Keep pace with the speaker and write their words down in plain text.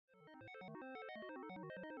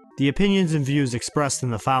The opinions and views expressed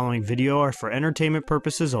in the following video are for entertainment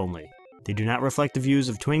purposes only. They do not reflect the views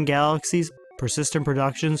of Twin Galaxies, Persistent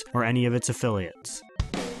Productions, or any of its affiliates.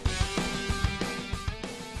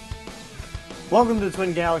 Welcome to the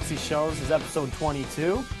Twin Galaxy Show. This is episode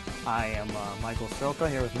 22. I am Michael Stroka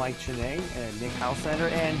here with Mike Cheney and Nick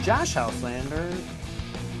Houselander and Josh Houselander.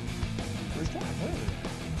 Where's Josh?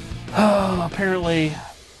 Apparently,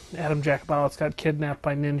 Adam Jacobowitz got kidnapped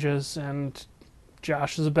by ninjas, and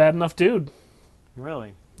Josh is a bad enough dude.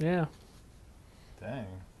 Really? Yeah. Dang.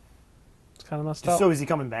 It's kind of messed up. So is he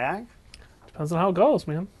coming back? Depends on how it goes,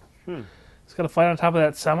 man. Hmm. He's got to fight on top of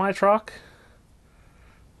that semi-truck.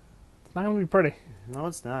 It's not going to be pretty. No,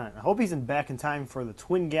 it's not. I hope he's back in time for the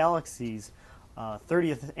Twin Galaxies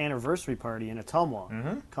 30th anniversary party in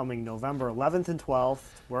Ottumwa, coming November 11th and 12th.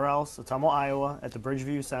 Where else? Ottumwa, Iowa, at the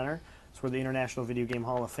Bridgeview Center. It's where the International Video Game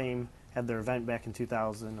Hall of Fame had their event back in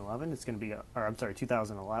 2011. It's going to be,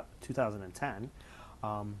 2010.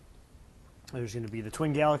 There's going to be the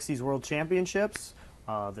Twin Galaxies World Championships,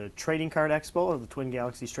 the Trading Card Expo, or the Twin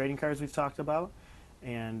Galaxies trading cards we've talked about,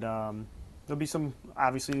 and there'll be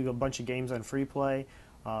obviously a bunch of games on free play.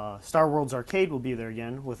 Star Worlds Arcade will be there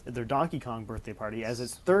again with their Donkey Kong birthday party, as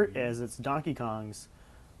it's Donkey Kong's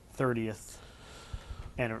 30th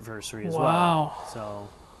anniversary as well. Wow. So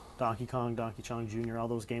Donkey Kong, Donkey Kong Jr., all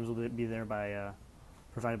those games will be there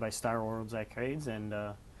provided by Star Worlds Arcades, and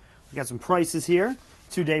we got some prices here.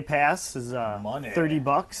 2-day pass is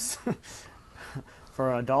 $30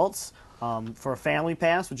 for adults. For a family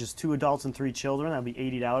pass, which is 2 adults and 3 children, that'll be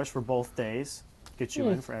 $80 for both days. Get you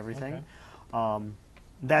in for everything. Okay.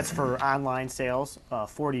 That's for online sales.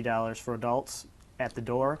 $40 for adults at the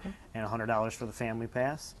door, and $100 for the family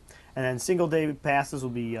pass. And then single day passes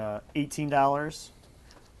will be $18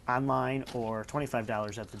 online or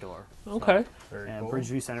 $25 at the door. Okay. Very and cool.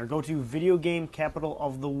 Bridgeview Center. Go to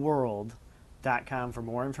videogamecapitaloftheworld.com for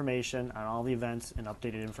more information on all the events and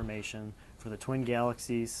updated information for the Twin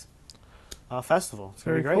Galaxies Festival. It's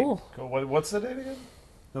going to be great. Cool. Cool. What's the date again?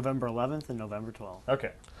 November 11th and November 12th.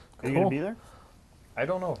 Okay. Are you going to be there? I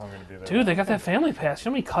don't know if I'm going to be there. Dude, they got that family pass. You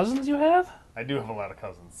know how many cousins you have? I do have a lot of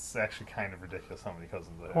cousins. It's actually kind of ridiculous how many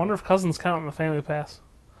cousins I have. I wonder if cousins count in the family pass.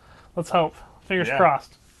 Let's hope. Fingers Yeah.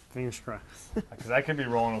 crossed. Fingers crossed. Because I could be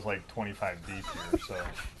rolling with like 25 deep here, so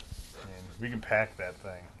we can pack that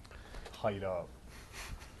thing. Height up.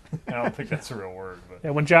 I don't think that's a real word, but Yeah,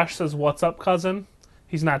 when Josh says, "What's up, cousin?"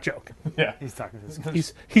 he's not joking. yeah. He's talking to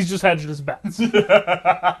his He's just hedged his bets. So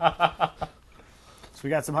we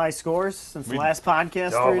got some high scores since the last podcast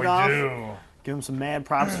Oh, started we off. do. Give them some mad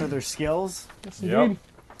props for their skills. Yes, Yep. indeed.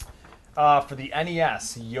 For the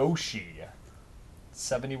NES, Yoshi,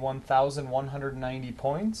 71,190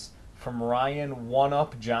 points from Ryan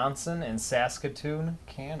One-Up Johnson in Saskatoon,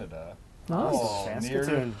 Canada. Nice. Oh,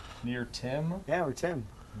 Saskatoon. near Tim. Yeah, we're Tim.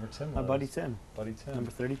 Where Tim My lives. buddy Tim. Buddy Tim. Number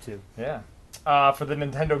 32. Yeah. For the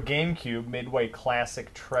Nintendo GameCube, Midway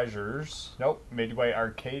Classic Treasures. Nope, Midway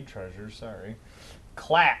Arcade Treasures, sorry.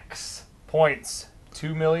 Clax. Points.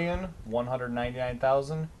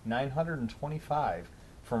 2,199,925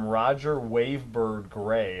 from Roger Wavebird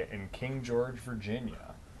Gray in King George,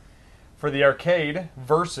 Virginia. For the arcade,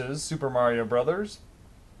 versus Super Mario Brothers.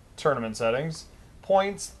 Tournament settings.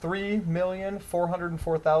 Points,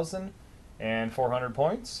 3,404,400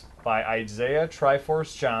 points by Isaiah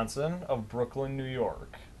Triforce Johnson of Brooklyn, New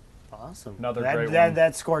York. Awesome. Another that, great that, one.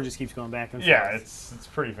 That score just keeps going back and forth. Yeah, it's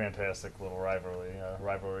pretty fantastic little rivalry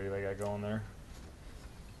they got going there.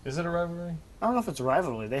 Is it a rivalry? I don't know if it's a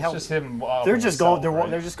rivalry. They It's help. just him. They're just going. Right?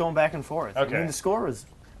 They're just going back and forth. Okay. I mean, the score was.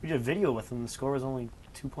 We did a video with them. The score was only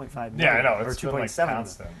 2.5 million. Yeah, I know. Or It's been like 2.7.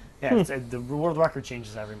 constant. Yeah, the world record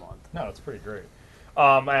changes every month. No, it's pretty great.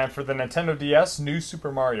 And for the Nintendo DS, New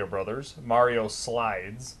Super Mario Brothers, Mario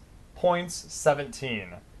Slides, points 17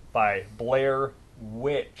 by Blair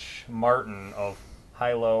Witch Martin of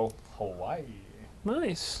Hilo, Hawaii.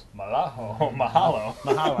 Nice. Mahalo.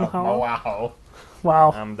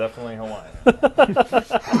 Wow. I'm definitely Hawaiian.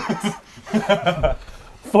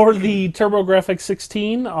 For the TurboGrafx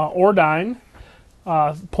 16, Ordine,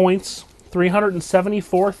 points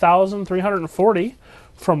 374,340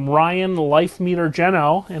 from Ryan Life Meter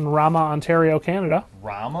Geno in Rama, Ontario, Canada.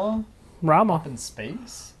 Rama Rama. in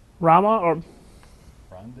space? Or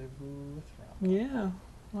Rendezvous with Rama. yeah.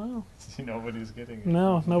 Wow. Nobody's getting it.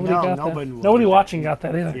 No, nobody No, got nobody that. will Nobody get watching got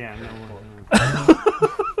that either. Yeah, no.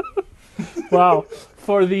 Wow.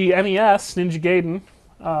 For the NES, Ninja Gaiden,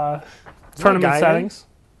 tournament Gaiden? settings.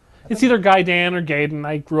 It's either Guy Dan or Gaiden.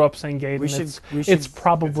 I grew up saying Gaiden. We should- It's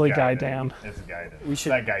probably It's Guy Gaiden. Dan. It's Gaiden. We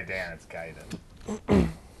should- It's not Guy Dan, it's Gaiden.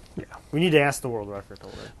 We need to ask the world record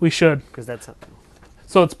holder We should. because that's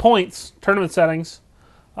So it's points, tournament settings.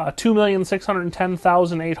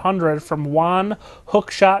 2,610,800 from Juan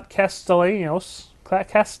Hookshot Castellanos.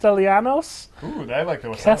 Ooh, I like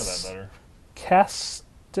the sound of that better.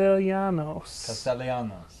 Castellanos.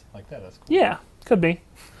 Castellanos. Like that, that's cool. Yeah, could be.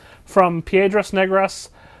 From Piedras Negras,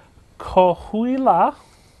 Coahuila,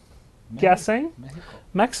 guessing,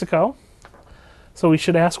 Mexico. So we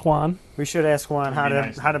should ask Juan. We should ask Juan how It'd be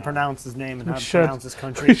nice to to know. pronounce his name and how to should. pronounce his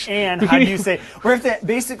country, and how do you say. We're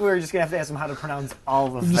basically we're just gonna have to ask him how to pronounce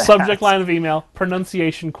all of The that. subject line of email: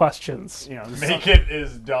 pronunciation questions. You know, Make it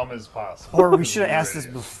as dumb as possible. or we should have asked this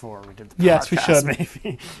before we did the Yes, we podcast, should.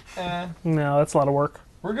 maybe. No, that's a lot of work.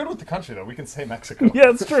 We're good with the country, though. We can say Mexico. Yeah,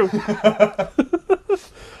 it's true.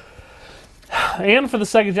 And for the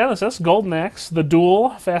Sega Genesis, Golden Axe, The Duel,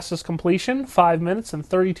 fastest completion, 5 minutes and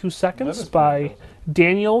 32 That seconds is by pretty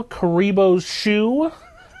Daniel Caribos Shoe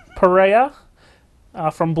Perea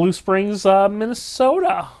from Blue Springs,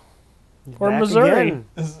 Minnesota. Or Back Missouri. again.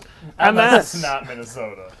 And That's that's, not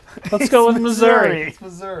Minnesota. let's go with Missouri. It's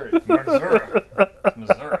Missouri. Missouri.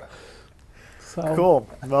 Missouri. So, Cool.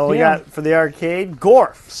 Well, we Yeah. got for the arcade,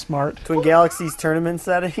 Gorf. Smart. Twin Galaxies tournament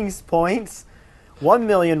settings points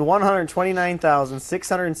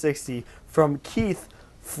 1,129,660 from Keith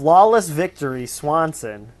Flawless Victory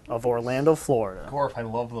Swanson of Orlando, Florida. Gorf, I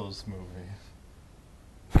love those movies.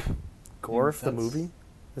 Gorf, the That's- movie?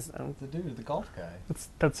 The dude, the golf guy.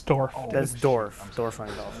 That's Dorf. That's Dorf. Dorf on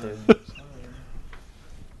golf, dude.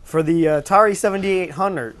 For the Atari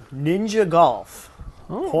 7800, Ninja Golf.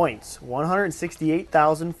 Points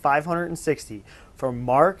 168,560 from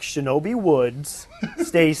Mark Shinobi Woods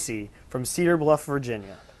Stacy from Cedar Bluff,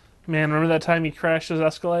 Virginia. Man, remember that time he crashed his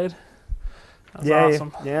Escalade? That was Yeah,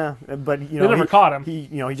 awesome. yeah, but you They know never caught him. He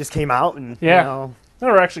just came out and Yeah.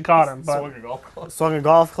 Never actually caught him, but Swung a golf club. swung a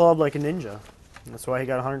golf club like a ninja. That's why he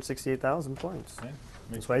got 168,000 points. Yeah.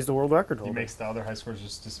 That's why he's the world record He holder. makes the other high scores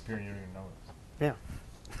just disappear and you don't even know it. Yeah.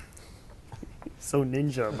 So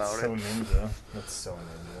ninja about That's so it. ninja. That's so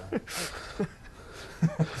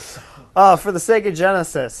ninja. For the Sega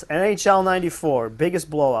Genesis, NHL 94, biggest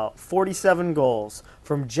blowout, 47 goals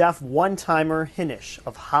from Jeff One-Timer Hinish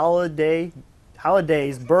of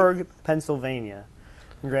Hollidaysburg, Pennsylvania.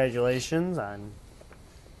 Congratulations on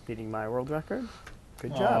beating my world record.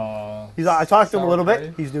 Good job. I talked to him a little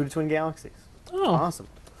bit. He's new to Twin Galaxies. oh, Awesome.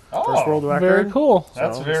 Oh, First world record. very cool.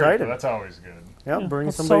 That's So very excited. cool. That's always good. Yep, bring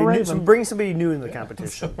that's somebody so new, Raven. bring somebody new into the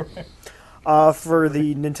competition. For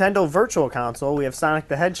the Nintendo Virtual Console, we have Sonic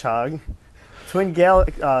the Hedgehog.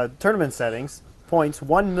 Tournament settings, points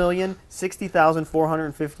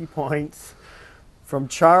 1,060,450 points from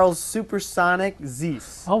Charles Supersonic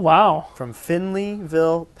Zeiss Oh, wow. from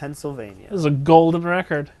Finleyville, Pennsylvania. This is a golden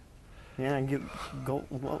record. Yeah, and get gold.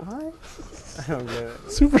 What? I don't get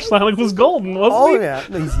it. Supersonic was golden, wasn't Oh he? yeah,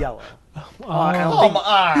 no, he's yellow. Come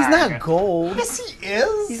on. He's not gold. Yes, he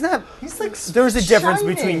is. He's not. He's like. There's a difference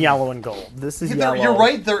shining. between yellow and gold. This is Yeah, yellow. You're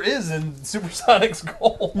right. There is in Supersonic's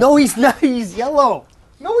gold. No, he's not. He's yellow.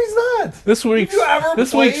 No, he's not. This week's you ever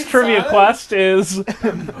this played week's trivia Sonic? quest is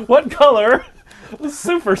what color was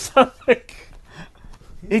Supersonic?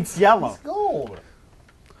 It's yellow. Gold.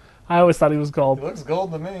 I always thought he was It gold. looks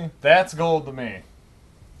gold to me. That's gold to me.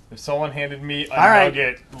 If someone handed me a All right.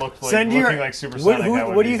 nugget looking Send your. like Supersonic, I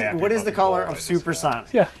would what be do you? happy What is about the the color gold of I just got.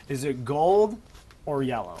 Supersonic? Yeah. Is it gold or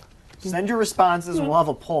yellow? Send your responses. We'll have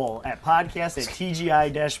a poll at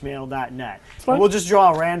podcast@tgi-mail.net. fine. And we'll just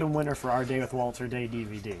draw a random winner for our Day with Walter Day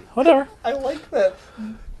DVD. Whatever. I like that.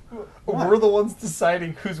 We're the ones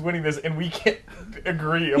deciding who's winning this, and we can't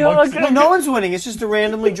agree know, amongst like, No one's winning. It's just a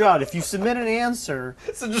randomly drawn. If you submit an answer,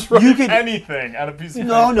 So just write You could- anything on a piece of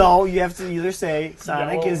no, you have to either say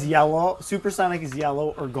Sonic Yellow. is yellow, Supersonic is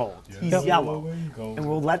yellow, or gold. He's yellow. And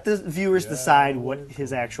we'll let the viewers decide what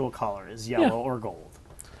his actual color is, yellow Yeah. or gold.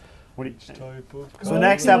 What do you, So so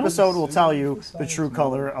next episode will tell you the true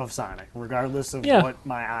color of Sonic, regardless of Yeah. what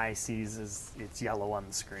my eye sees as it's yellow on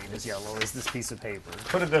the screen. As yellow as this piece of paper.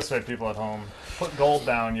 Put it this way, people at home. Put gold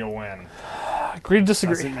down, you'll win. Agree to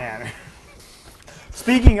disagree. Doesn't matter.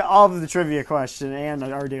 Speaking of the trivia question and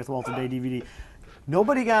our Day with Walter Day DVD,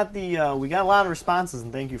 nobody got the. We got a lot of responses,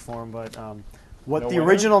 and thank you for them. But what No the winner?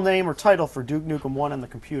 original name or title for Duke Nukem 1 on the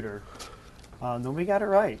computer? Nobody got it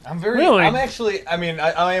right. I'm very. Really? I'm actually. I mean,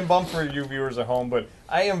 I am bummed for you viewers at home, but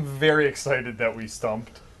I am very excited that we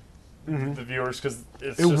stumped the viewers because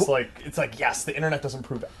it's just like yes, the internet doesn't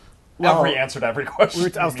prove Well, every answer to every question.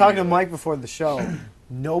 I was talking to immediately. Mike before the show.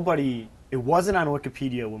 Nobody. It wasn't on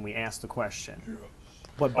Wikipedia when we asked the question,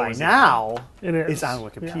 but by is it? now It is. it's on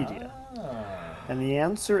Wikipedia. And the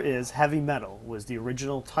answer is Heavy Metal was the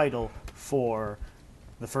original title for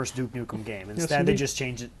the first Duke Nukem game. you Instead, they did. just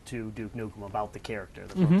changed it to Duke Nukem about the character,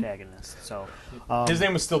 the protagonist. So, His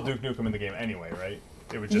name was still Duke Nukem in the game anyway, right?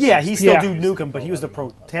 It was just yeah, he's still Yeah. Duke Nukem, but he was the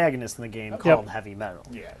protagonist in the game called Heavy Metal.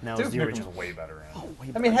 Yeah, And that Duke was the Nukem's original. way better.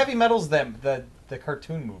 Way I mean, Heavy Metal's the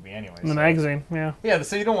cartoon movie anyway. The so- magazine, yeah. Yeah,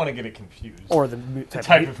 so you don't want to get it confused. Or the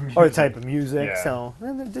type of or the music. type of music. Yeah. So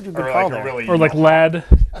they did a good or call like there. a really Or like lead.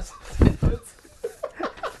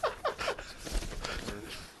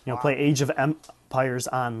 Play Age of Empires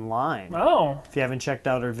Online. Oh, If you haven't checked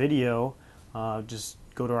out our video, just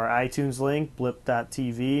go to our iTunes link,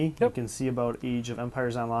 blip.tv. You Yep. can see about Age of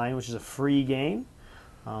Empires Online, which is a free game.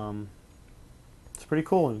 It's pretty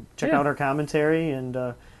cool. And check Yeah. out our commentary and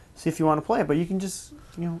see if you want to play it. But you can just,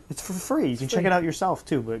 it's for free. You can check it out yourself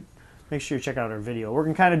too, but make sure you check out our video. We're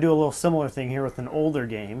going to kind of do a little similar thing here with an older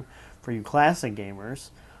game for you classic gamers.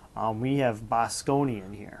 We have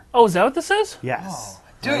Bosconian here. oh, is that what this is? Yes.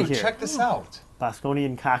 Dude, right here. check this out.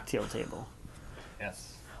 Bosconian Cocktail Table.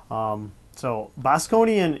 Yes. So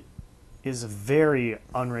Bosconian is a very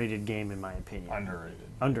unrated game in my opinion. Underrated.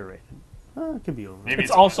 Underrated. It could be overrated. Maybe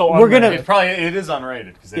It's also We're gonna- unrated. it is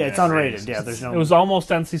unrated. Yeah, it's unrated. Yeah, there's no. It was almost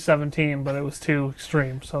NC-17, but it was too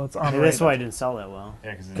extreme, so it's Maybe unrated. that's why it didn't sell that well.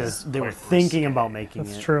 Yeah, 'cause it's Because they quite were thinking risque. about making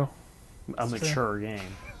That's it true. a mature game.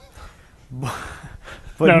 But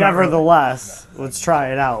No, not nevertheless, let's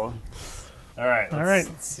try it out. All right. All right.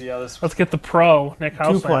 Let's see how this. Let's get the pro, Nick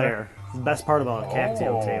Houselander. 2-player. The best part about a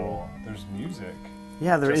cocktail table. There's music.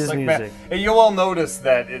 Yeah, there Just is like music. Hey, you'll all notice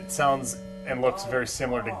that it sounds and looks very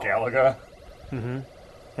similar to Galaga.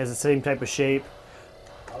 Has the same type of shape.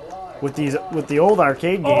 With the old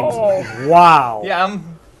arcade games. Oh. Wow. Yeah,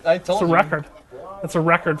 I told It's a you. record. It's a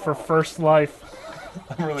record for first life.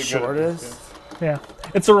 I'm really good. Short at is. this, Yeah.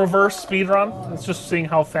 It's a reverse speed run. It's just seeing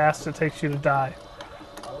how fast it takes you to die.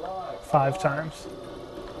 5 times. too.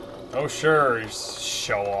 Oh, sure. You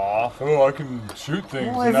show off. Oh, I can shoot things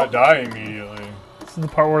Well, and I've- not die immediately. This is the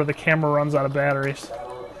part where the camera runs out of batteries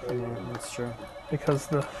That's true. because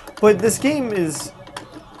the But this game is,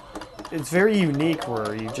 it's very unique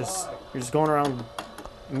where you're just going around.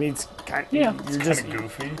 I mean, it's kind. Yeah. You're Kind just. of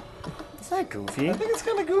goofy. It's not goofy. I think it's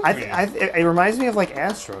kind of goofy. It reminds me of like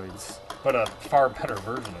Asteroids. but a far better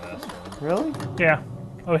version of Asteroids. Really? yeah.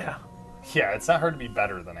 Oh yeah. Yeah, it's not hard to be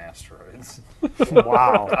better than Asteroids.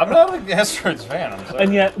 Wow. I'm not an Asteroids fan. I'm sorry.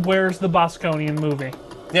 And yet, where's the Bosconian movie?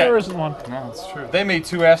 Yeah. There isn't one. No, it's true. They made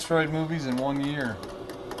 2 Asteroid movies in 1 year.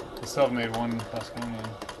 They still have made 1 Bosconian.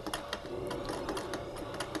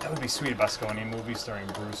 That would be sweet, a Bosconian movie starring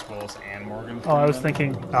Bruce Willis and Morgan Oh, I was Freeman.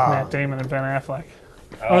 thinking Matt Damon and Ben Affleck.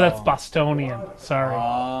 Oh, that's Bostonian. Sorry.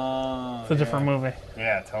 Oh, It's a different movie.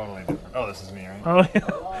 Yeah, totally different. Oh, this is me, right? Oh yeah.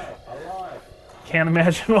 Can't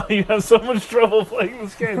imagine why you have so much trouble playing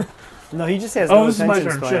this game. No, he just has Oh, no this is my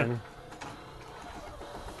attention turn, span.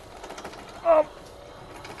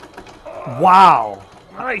 Wow.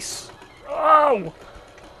 Nice. Oh!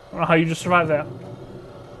 I don't know how you just survived that.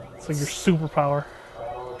 It's like your superpower.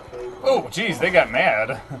 Oh, geez, they got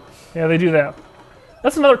mad. Yeah, they do that.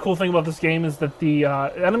 That's another cool thing about this game is that the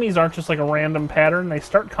enemies aren't just like a random pattern. They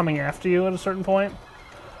start coming after you at a certain point.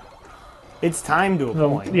 It's time to a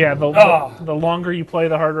point. The longer you play,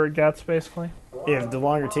 the harder it gets, basically. Yeah, the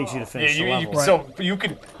longer it takes you to finish the level. So you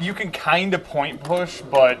can kind of point push,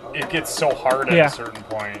 but it gets so hard at Yeah. a certain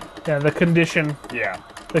point. Yeah,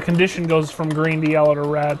 the condition goes from green to yellow to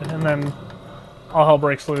red, and then all hell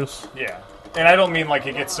breaks loose. Yeah. And I don't mean like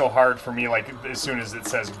it gets so hard for me like as soon as it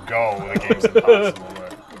says go, the game's impossible.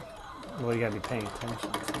 But Well, you gotta be paying attention.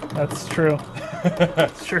 That's true.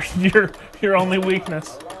 It's your only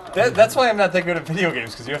weakness. that's why I'm not that good at video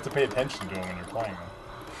games, because you have to pay attention to them when you're playing them.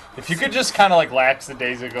 If you could just kind of like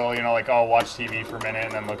lackadaisical, watch TV for a minute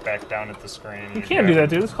and then look back down at the screen. You can't do that,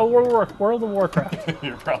 dude. It's called World of Warcraft.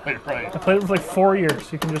 You're probably right. I played it for like 4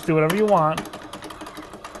 years. You can just do whatever you want.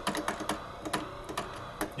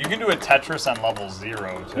 You can do a Tetris on level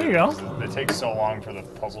 0 too. There you go. 'Cause it takes so long for the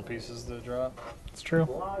puzzle pieces to drop. It's true.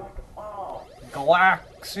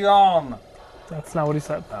 Galaxion. That's not what he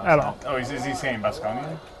said at all. Oh, is he saying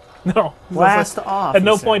Bosconian? No. Blast off. At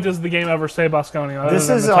no he said. point does the game ever say Bosconian other This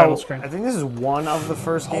than is the title screen. I think this is one of the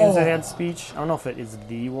first games that had speech. I don't know if it is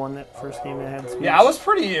the first game that had speech. Yeah, I was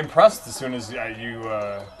pretty impressed as soon as you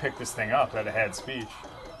picked this thing up that it had speech.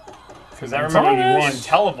 Because I remember when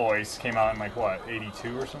Televoice came out in like what,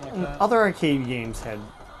 82 or something like that. Other arcade games had.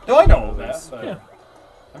 No, I know that. But Yeah.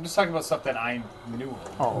 I'm just talking about stuff that I knew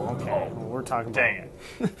of. Oh, okay. Well, we're talking. Dang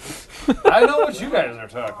about it. I know what you guys are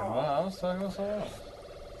talking about. I was talking about something else.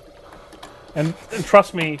 And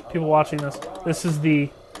trust me, people watching this is the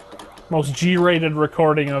most G-rated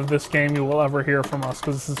recording of this game you will ever hear from us,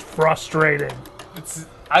 because this is frustrating.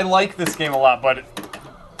 I like this game a lot, but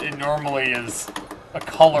it normally is a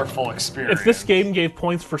colorful experience. If this game gave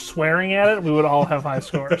points for swearing at it, we would all have high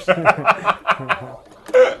scores.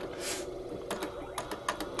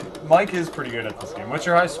 Mike is pretty good at this game. What's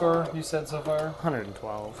your high score you said so far?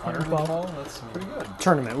 112. 112? That's pretty good.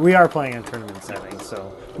 Tournament. We are playing in tournament settings,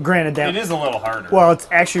 so granted that It is a little harder. well, it's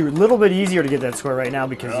actually a little bit easier to get that score right now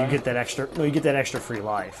because Really? you get that extra. No, you get that extra free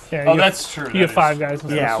life. Yeah, Oh, you that's true. You that have is 5 true. guys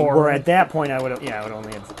instead Yeah, of 4. where at that point I would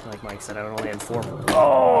only have, like Mike said, I would only have 4.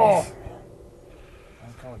 Oh!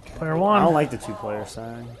 Player I 1. don't like the 2-player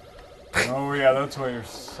side. Oh, yeah, that's why you're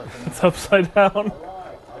sucking. It's upside down.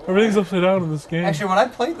 Everything's upside down in this game. Actually, when I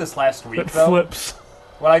played this last week, it though, flips.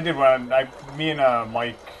 what I did when me and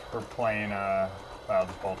Mike were playing,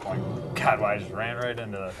 just both playing. God, why I just ran right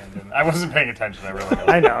into that thing, didn't I? I wasn't paying attention, I really didn't.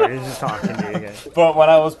 I know, you're just talking to you guys. But when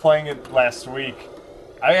I was playing it last week,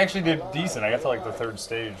 I actually did decent. I got to like the 3rd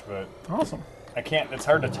stage, but Awesome. I can't. It's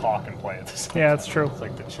hard to talk and play at this. Yeah, it's true. It's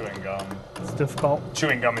like the chewing gum. It's difficult.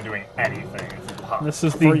 Chewing gum and doing anything. It's impossible. This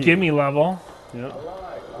is For the you. gimme level, Yep.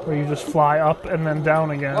 where you just fly up and then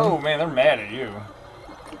down again. Oh man, they're mad at you.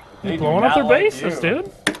 They do Blowing up not their like bases, you.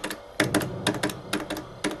 dude.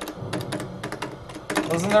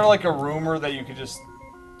 Wasn't there like a rumor that you could just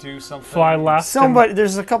do something? Fly left. Somebody,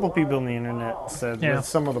 there's a couple people on the internet said Yeah. with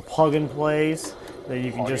some of the plug and plays that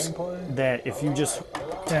you can Plug just and play? that if you just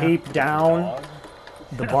Yeah. tape down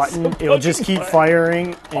the button, it'll just keep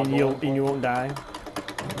firing and you won't die.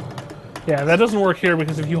 Yeah, that doesn't work here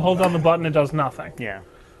because if you hold down the button, it does nothing. Yeah.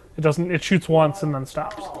 It doesn't. It shoots once and then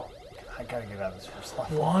stops. I gotta get out of this first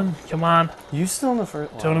level. 1. Come on. You still in the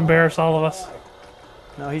first? Don't embarrass all of us.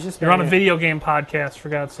 No, he's just. You're on a been- video game podcast, for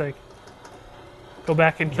God's sake. Go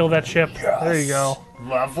back and kill that ship. There you go.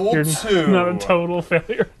 Level You're 2. not a total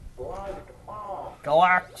failure.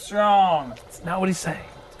 Galaxion. That's not what he's saying.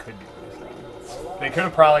 Could be. They could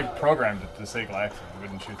have probably programmed it to say Galaxion,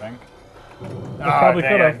 wouldn't you think? They probably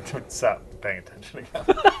could have. Stop paying attention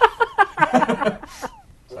again.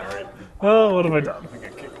 Sorry. Oh, what have I done? I think I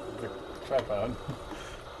kicked the tripod.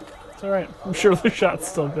 It's alright. I'm sure the shot's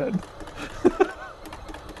still good. Can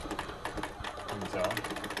you tell?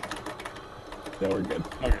 Yeah, we're good.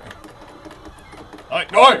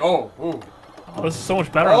 Okay. Oh, ooh. Oh, this is so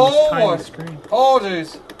much better on this tiny Oh, screen. oh,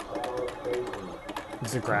 jeez.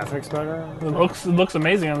 Is the graphics better? It looks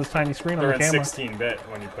amazing on this tiny screen on They're the in camera. 16-bit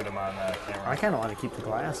when you put them on camera. I kind of want to keep the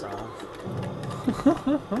glass on.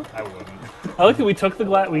 I wouldn't. I like that we took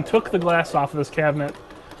the glass off of this cabinet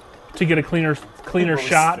to get a cleaner But we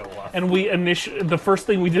shot, still left. and the first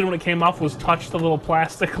thing we did when it came off was touch the little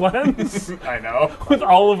plastic lens I know. with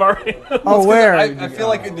all of our hands. Oh, where? I feel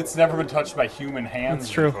like it's never been touched by human hands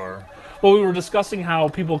That's true. before. Well, we were discussing how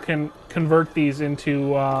people can convert these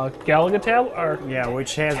into Galaga Yeah,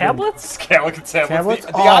 which has been- tablets. Galaga tablets. Tablets?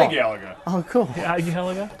 The Oh. iGalaga. Oh, cool.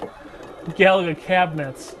 Galaga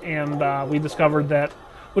cabinets, and we discovered that,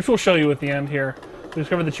 which we'll show you at the end here. We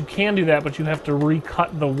discovered that you can do that, but you have to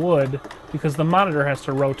recut the wood because the monitor has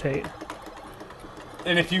to rotate.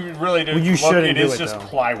 And if you really do Well, you look, shouldn't it do is it, just though.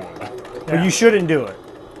 plywood. But you shouldn't do it.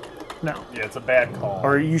 No. Yeah, it's a bad call.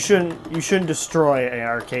 Or you shouldn't destroy an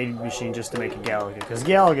arcade machine just to make a Galaga, because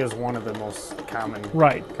Galaga is one of the most common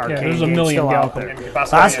Right. arcade Yeah, there's a games million still out Galaga. there. And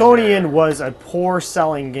Bosconian was a poor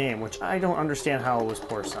selling game, which I don't understand how it was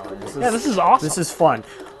poor selling. This is awesome. This is fun.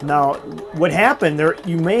 Now, what happened there?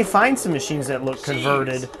 You may find some machines that look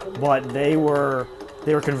converted, but they were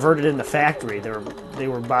converted in the factory. They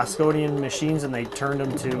were Bosconian machines, and they turned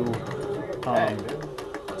them to.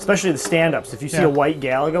 Especially the stand-ups. If you see Yeah. a white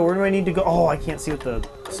Galaga, where do I need to go? Oh, I can't see what the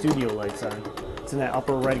studio lights are. It's in that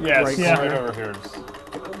upper right, Yes, right Yeah. right corner. over here.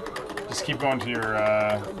 Just keep going to your.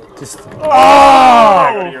 Just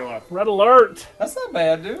Go to your left. Red alert. That's not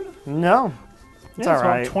bad, dude. no, it's Yeah, all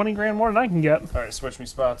right. about 20 grand more than I can get. All right, switch me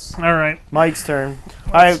spots. All right. Mike's turn.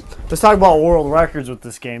 All right, let's talk about world records with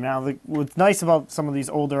this game. Now, what's nice about some of these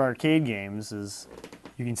older arcade games is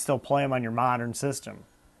you can still play them on your modern system.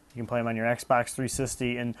 You can play them on your Xbox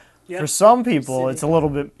 360, and Yep. for some people, it's a little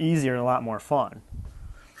bit easier and a lot more fun.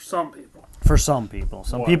 For some people. For some people,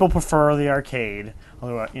 some What? people prefer the arcade,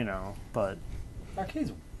 although but.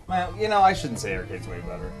 Arcades. Well, I shouldn't say arcade's way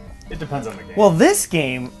better. It depends on the game. Well, this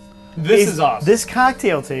game, this is awesome. This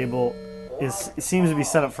cocktail table seems to be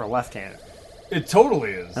set up for a left-hander. It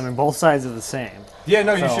totally is. I mean, both sides are the same. Yeah,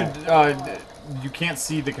 no, you So- should. You can't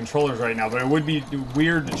see the controllers right now, but it would be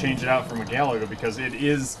weird to change it out from a Galaga because it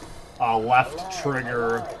is left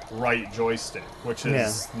trigger, right joystick, which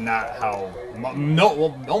is not how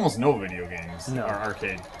almost no video games No. or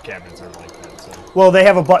arcade cabinets are like that. So. Well, they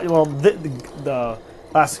have a button. Well, the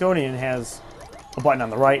Bosconian has a button on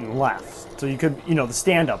the right and left. So you could, the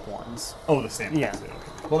stand-up ones. Oh, the stand. Yeah. Okay.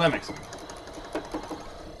 Well, that makes sense.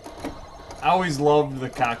 I always loved the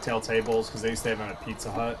cocktail tables because they used to have them at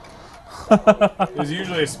Pizza Hut. It was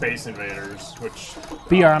usually Space Invaders, which...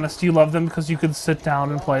 Be honest, you love them because you could sit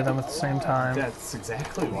down and play them at the same time. That's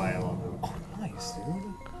exactly why I love them. Oh, nice,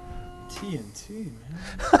 dude. TNT,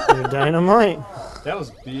 man. They're dynamite. That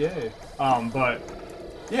was BA. But,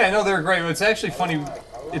 yeah, no, they're great. It's actually funny.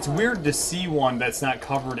 It's weird to see one that's not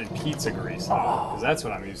covered in pizza grease, because that's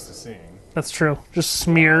what I'm used to seeing. That's true. Just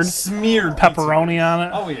smeared Smeared pepperoni on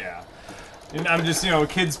it. Oh, yeah. And I'm just,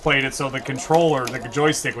 kids played it, so the controller, the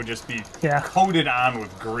joystick would just be coated on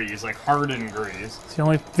with grease, like hardened grease. It's the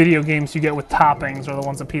only video games you get with toppings are the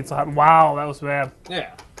ones at Pizza Hut. Wow, that was bad.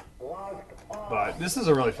 Yeah. But this is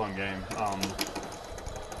a really fun game.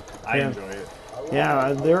 I enjoy it.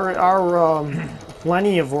 Yeah, there are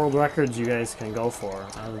plenty of world records you guys can go for.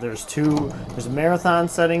 There's a marathon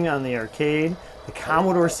setting on the arcade, the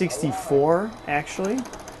Commodore 64, actually.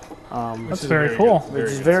 That's very cool. Which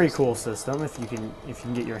is a very cool system if you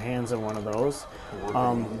can get your hands on one of those.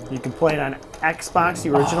 You can play it on Xbox,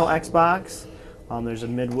 the original Xbox. There's a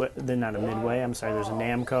Midway, not a Midway. I'm sorry. There's a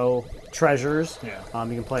Namco Treasures. Yeah.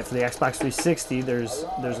 You can play it for the Xbox 360. There's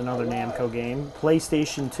another Namco game.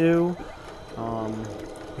 PlayStation 2,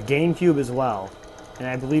 the GameCube as well, and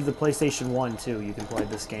I believe the PlayStation 1 too. You can play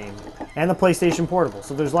this game, and the PlayStation Portable.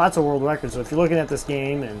 So there's lots of world records. So if you're looking at this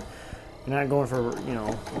game and you're not going for,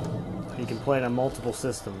 you can play it on multiple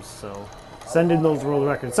systems. So send in those world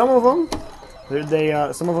records. Some of them,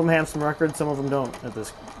 some of them have some records. Some of them don't at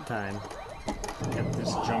this time. At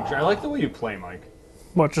this juncture, I like the way you play, Mike.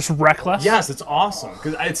 What, just reckless? Yes, it's awesome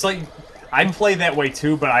because it's like I play that way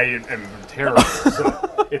too, but I am terrible.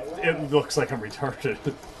 So it looks like I'm retarded,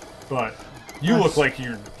 but you look like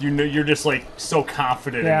you're just like so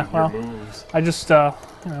confident in your moves. I just like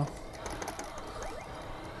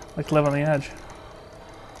to live on the edge.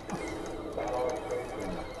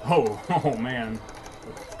 Oh man,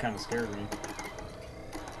 that kind of scared me.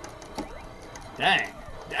 Dang.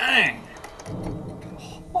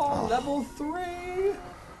 Oh, level 3.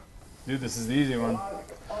 Dude, this is the easy one.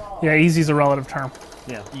 Yeah, easy's a relative term.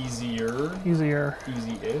 Yeah. Easier. Easier.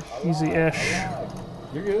 Easy-ish. Easy-ish.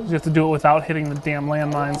 You're good. You have to do it without hitting the damn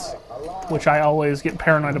landmines, which I always get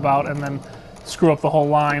paranoid about and then screw up the whole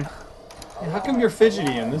line. How come you're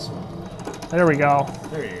fidgety in this one? There we go.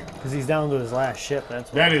 There you go. Because he's down to his last ship.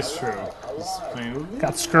 That's why. That is true. He's playing with me.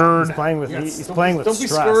 Got scared. He's playing with Don't stress.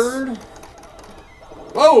 be scared.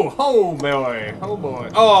 Oh boy. Oh boy.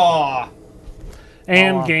 Oh.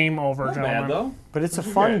 And game over, Not gentlemen. bad though. But it's a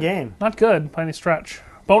fun get? game. Not good by any stretch.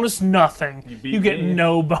 Bonus nothing. beat You get me.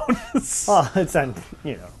 no bonus. Oh, it's on,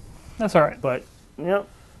 That's all right. but You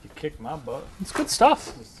kicked my butt. It's good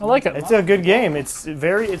stuff. I like it. it's a good game.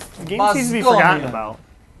 The game seems to be forgotten about.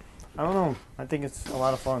 I don't know. I think it's a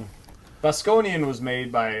lot of fun. Basconian was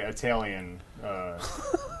made by Italian.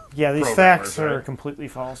 Yeah, these Programmers, facts are right? completely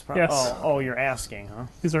false. Yes. Oh, you're asking, huh?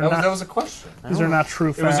 These are That not. was a question. These are not true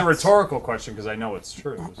It facts. was a rhetorical question because I know it's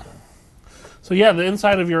true. So. So yeah, the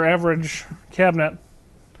inside of your average cabinet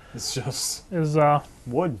It's just is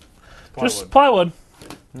Wood. just plywood.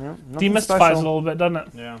 Yeah, nothing Demystifies special. it a little bit, doesn't it?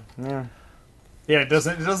 yeah. Yeah. Yeah, it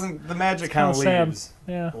doesn't. The magic kind of kinda sad. leaves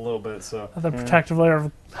Yeah. a little bit. So The protective layer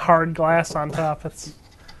of hard glass on top. It's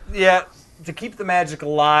yeah, to keep the magic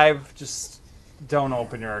alive, just don't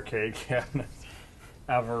open your arcade cabinet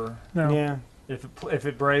ever. no. Yeah. If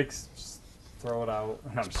it breaks, just throw it out.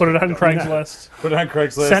 No, Put it on don't. Craigslist. Put it on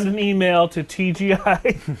Craigslist. Send an email to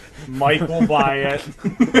TGI. Mike will buy it.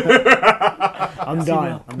 I'm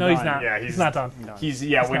done. I'm no, he's done. not. Yeah, he's not done. He's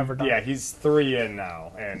never done. he's 3 in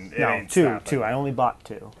now, and it No, ain't two. stopping. Two. I only bought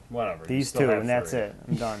 2. Whatever. you These still 2, have and that's 3. it.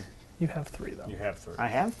 I'm done. You have 3 though. You have 3. I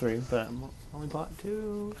have 3, but I only bought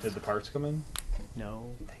 2. Did the parts come in?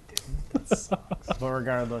 No. They didn't. That sucks. But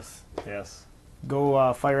regardless, Yes.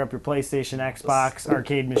 go fire up your PlayStation, Xbox,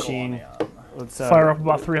 arcade machine. Let's Fire up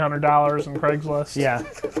about $300 on Craigslist. Yeah.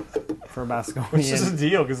 For Basconian. Which is a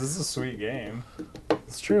deal because this is a sweet game.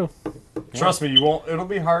 It's true. Trust me, you won't. It'll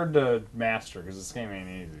be hard to master because this game ain't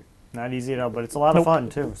easy. Not easy at all, but it's a lot of fun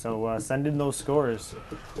too. So send in those scores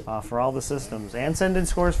for all the systems, and send in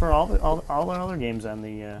scores for all the other games on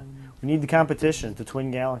the. We need the competition to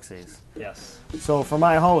Twin Galaxies. Yes. So for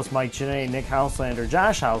my host, Mike Chinay, Nick Houselander,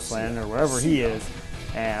 Josh Houselander, wherever he is,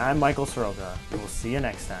 and I'm Michael Soroka. We'll see you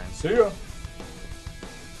next time. See ya.